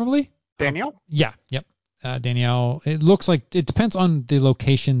 probably. Danielle? Yeah. Yep. Danielle. It looks like it depends on the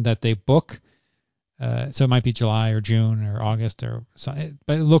location that they book. So it might be July or June or August or so,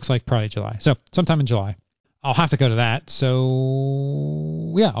 but it looks like probably July. So sometime in July. I'll have to go to that.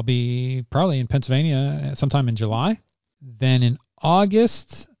 So yeah, I'll be probably in Pennsylvania sometime in July. Then in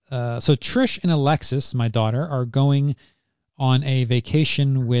August, so Trish and Alexis, my daughter, are going on a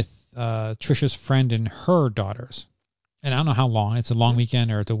vacation with Trisha's friend and her daughters. And I don't know how long. It's a long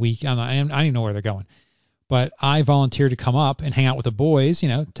weekend or it's a week. I don't even know where they're going. But I volunteered to come up and hang out with the boys,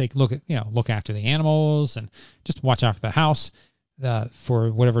 look after the animals and just watch after the house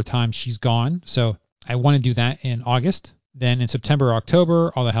for whatever time she's gone. So I want to do that in August. Then in September or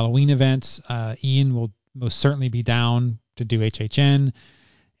October, all the Halloween events. Ian will most certainly be down to do HHN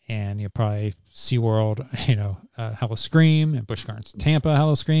and probably SeaWorld, Howl-O-Scream and Busch Gardens Tampa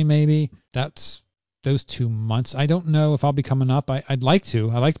Howl-O-Scream maybe. That's those 2 months. I don't know if I'll be coming up. I'd like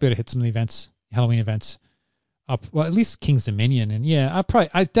to. I'd like to be able to hit some of the events, Halloween events up. Well, at least King's Dominion. And yeah,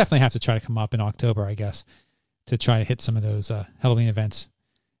 I definitely have to try to come up in October, I guess, to try to hit some of those Halloween events.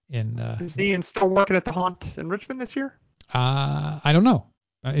 Is Ian still working at the Haunt in Richmond this year? I don't know.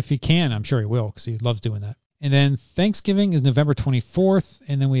 If he can, I'm sure he will because he loves doing that. And then Thanksgiving is November 24th,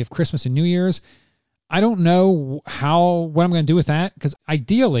 and then we have Christmas and New Year's. I don't know what I'm going to do with that because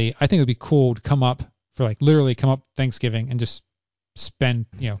ideally, I think it would be cool to come up for literally come up Thanksgiving and just spend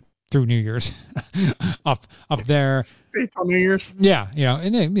through New Year's up there. Stay till New Year's. Yeah,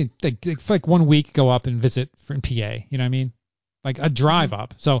 and then for 1 week go up and visit in PA. You know what I mean? Like a drive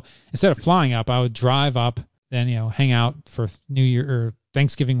up. So instead of flying up, I would drive up, then hang out for New Year or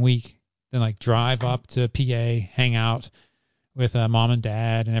Thanksgiving week, then drive up to PA, hang out with mom and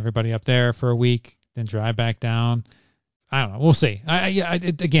dad and everybody up there for a week, then drive back down. I don't know. We'll see.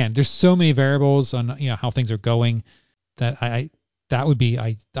 Again, there's so many variables on how things are going that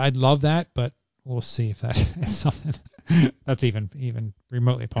I'd love that, but we'll see if that is something that's even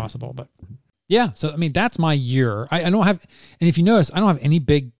remotely possible. But yeah, so I mean that's my year. I don't have, and if you notice, I don't have any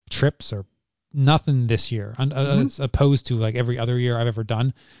big trips or nothing this year, as opposed to every other year I've ever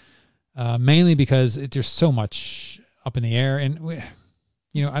done. Mainly because there's so much up in the air, and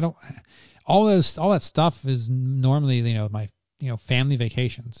I don't. All that stuff is normally my family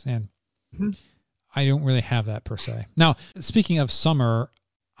vacations, and I don't really have that per se. Now, speaking of summer,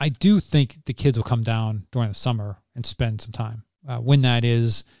 I do think the kids will come down during the summer and spend some time. When that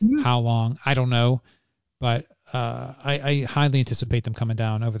is, how long, I don't know, but I highly anticipate them coming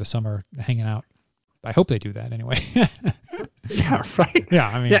down over the summer, hanging out. I hope they do that anyway. Yeah, right. Yeah,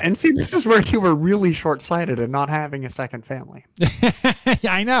 I mean. Yeah, and see, this is where you were really short-sighted in not having a second family.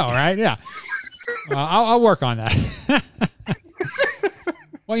 Yeah, I know, right? Yeah. I'll work on that.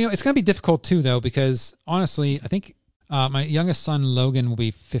 Well, it's going to be difficult too, though, because honestly, I think my youngest son Logan will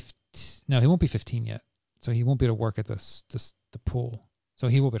be 15. No, he won't be 15 yet, so he won't be able to work at the pool. So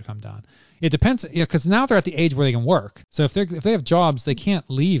he will be able to come down. It depends, because now they're at the age where they can work. So if they have jobs, they can't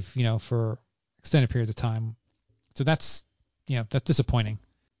leave, for extended periods of time. So that's disappointing.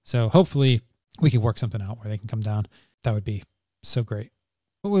 So hopefully we can work something out where they can come down. That would be so great.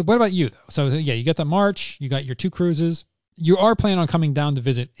 What about you though? So yeah, you got the March, you got your 2 cruises. You are planning on coming down to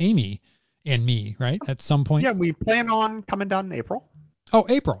visit Amy and me, right? At some point? Yeah, we plan on coming down in April. Oh,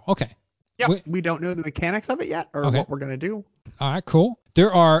 April. Okay. Yeah, we don't know the mechanics of it yet or what we're going to do. All right, cool.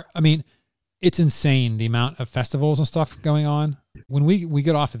 It's insane the amount of festivals and stuff going on. When we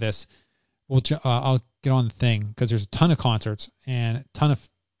get off of this, I'll get on the thing because there's a ton of concerts and a ton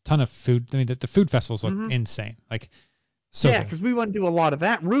of food. I mean, the food festivals look insane. Yeah, because we want to do a lot of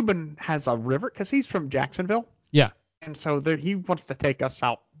that. Ruben has a river because he's from Jacksonville. Yeah. And so he wants to take us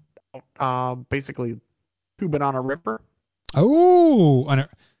out basically tubing on a river. Oh, I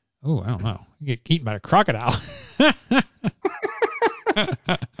don't know. You get eaten by a crocodile.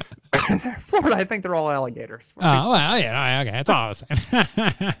 Florida, I think they're all alligators. Oh, well, yeah, okay. It's all the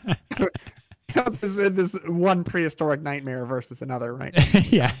same. This one prehistoric nightmare versus another, right?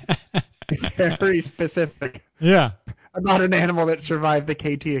 Yeah. Very specific. Yeah. About an animal that survived the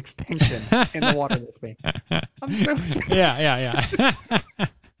KT extinction in the water with me. I'm so Yeah.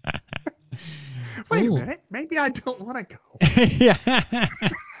 I don't want to go. Yeah.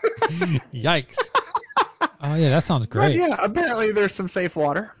 Yikes. Oh yeah, that sounds But great. yeah, apparently there's some safe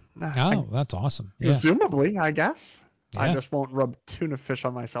water. Oh, that's awesome. Yeah. Presumably, I guess. I Yeah. just won't rub tuna fish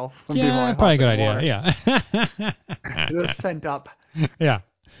on myself. When people Yeah, hop probably a good in the idea. water. Yeah. Just sent up. Yeah.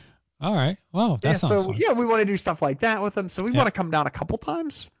 All right. Well, that Yeah, sounds so fun. yeah, we want to do stuff like that with them. So we Yeah. want to come down a couple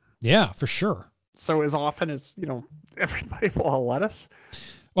times. Yeah, for sure. So as often as everybody will let us.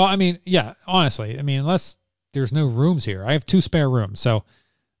 Well, I mean, yeah, honestly, I mean, unless there's no rooms here, I have 2 spare rooms, so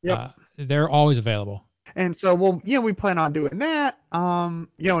Yep. they're always available. And so we plan on doing that.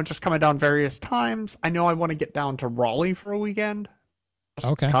 Just coming down various times. I know I want to get down to Raleigh for a weekend.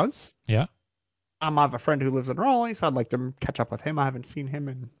 Just Okay. Because. Yeah. I have a friend who lives in Raleigh, so I'd like to catch up with him. I haven't seen him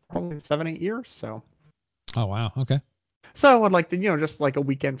in probably 7-8 years, so. Oh wow. Okay. So I'd like to, just like a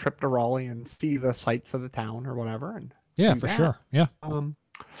weekend trip to Raleigh and see the sights of the town or whatever. And Yeah, do for that. sure. Yeah.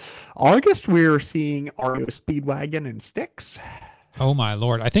 August we're seeing REO Speedwagon and Styx. Oh my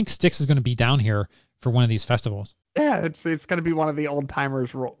lord. I think Styx is going to be down here for one of these festivals. Yeah, it's going to be one of the old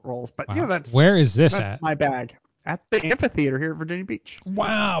timers roles, but Wow. that's Where is this that's at? my bag at the amphitheater here at Virginia Beach.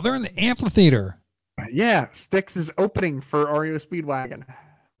 Wow, they're in the amphitheater. Yeah, Styx is opening for REO Speedwagon.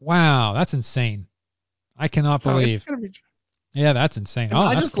 Wow, that's insane. I cannot So believe. it's gonna be. Yeah, that's insane. And Oh,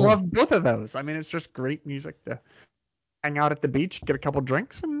 I that's just cool. love both of those. I mean, it's just great music to hang out at the beach, get a couple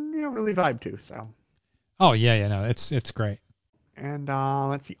drinks, and really vibe to. So. Oh yeah, no, it's great. And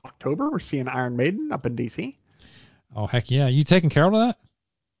let's see, October we're seeing Iron Maiden up in DC. Oh heck yeah, you taking care of that?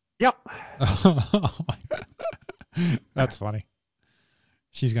 Yep. Oh my God. That's funny.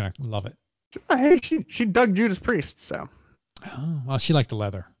 She's gonna love it. Hey, she dug Judas Priest, so. Oh, well, she liked the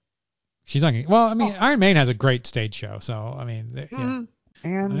leather. She's not. Well, I mean, Iron Maiden has a great stage show, so I mean, yeah. Mhm.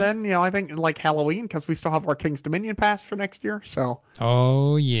 And Right. then I think like Halloween because we still have our King's Dominion pass for next year, so.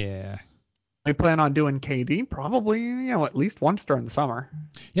 Oh yeah. We plan on doing KD probably at least once during the summer.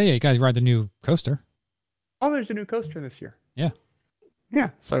 Yeah, you guys ride the new coaster. Oh, there's a new coaster this year. Yeah.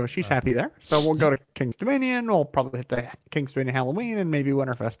 Yeah, so she's happy there. So we'll go to King's Dominion. We'll probably hit the King's Dominion Halloween and maybe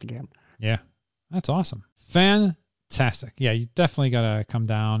Winterfest again. Yeah, that's awesome. Fantastic. Yeah, you definitely gotta come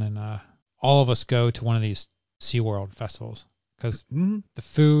down and all of us go to one of these SeaWorld festivals because the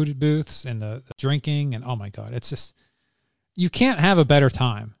food booths and the drinking and oh my God, it's just you can't have a better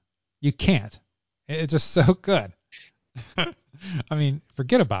time. You can't. It's just so good. I mean,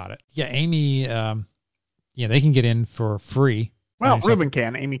 forget about it. Yeah, Amy. They can get in for free. Well, Ruben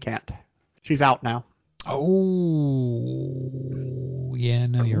can. Amy can't. She's out now. Oh, yeah,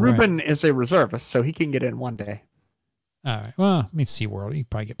 no, you're right. Ruben is a reservist, so he can get in one day. All right. Well, I mean, SeaWorld, you can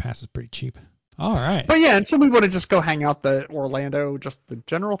probably get passes pretty cheap. All right. But yeah, and so we want to just go hang out the Orlando, just the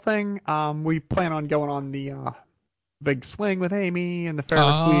general thing. We plan on going on the big swing with Amy and the Ferris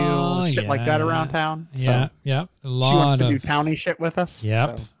wheel and shit like that around town. So Yeah. A she lot wants to of do towny shit with us.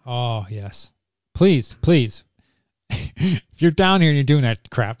 Yep. So. Oh, yes. Please. If you're down here and you're doing that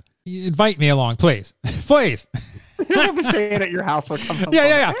crap, you invite me along, please. Please. I'll be staying at your house. We'll come home.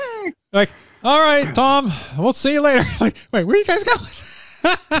 Yeah. Hey, Like, all right, Tom, we'll see you later. Like, wait, where you guys going?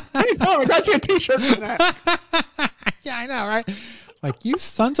 hey, Tom, I got you a T-shirt for that. Yeah, I know, right? Like, you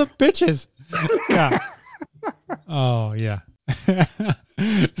sons of bitches. Yeah. Oh, yeah.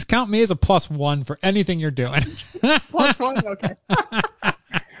 Just count me as a +1 for anything you're doing. +1? Okay.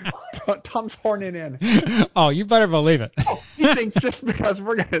 Tom's horning in. Oh, you better believe it. He thinks just because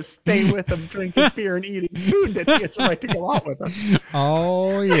we're going to stay with him, drinking beer and eating food, that he gets the right to go out with us.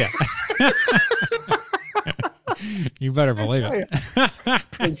 Oh, yeah. You better believe it.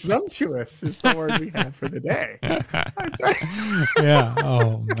 Presumptuous is the word we have for the day. Yeah.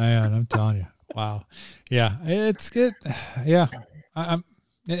 Oh, man, I'm telling you. Wow. Yeah, it's good. Yeah.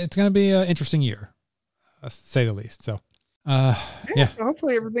 It's going to be an interesting year, to say the least. So, yeah.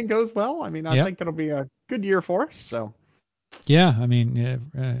 Hopefully everything goes well. I mean, I think it'll be a good year for us. So. Yeah. I mean,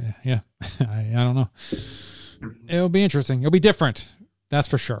 yeah. I don't know. It'll be interesting. It'll be different. That's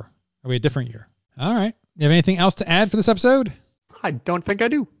for sure. It'll be a different year. All right. You have anything else to add for this episode? I don't think I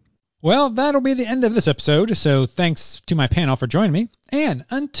do. Well, that'll be the end of this episode. So thanks to my panel for joining me. And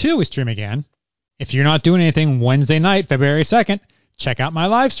until we stream again, if you're not doing anything Wednesday night, February 2nd, check out my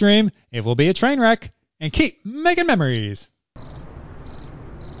live stream. It will be a train wreck. And keep making memories.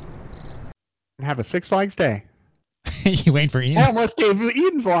 And have a Six Flags day. You waiting for Ian? I almost gave you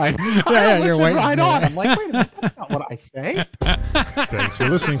Eden's line. You're waiting. Right on. I'm like, wait a minute, that's not what I say. Thanks for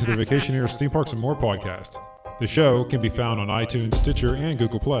listening to the Vacationeers Theme Parks and More podcast. The show can be found on iTunes, Stitcher, and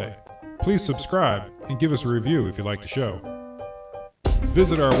Google Play. Please subscribe and give us a review if you like the show.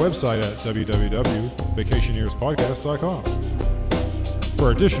 Visit our website at www.vacationeerspodcast.com. For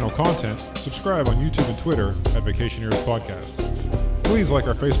additional content, subscribe on YouTube and Twitter at Vacationeers Podcast. Please like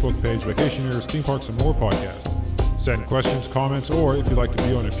our Facebook page, Vacationeers, Theme Parks, and More Podcast. Send questions, comments, or if you'd like to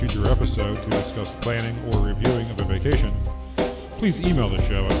be on a future episode to discuss planning or reviewing of a vacation, please email the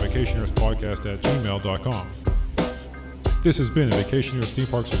show at vacationeerspodcast@gmail.com. This has been a Vacationeers, Theme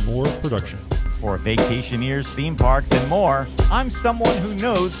Parks, and More production. For Vacationeers, Theme Parks, and More, I'm someone who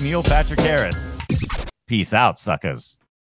knows Neil Patrick Harris. Peace out, suckers.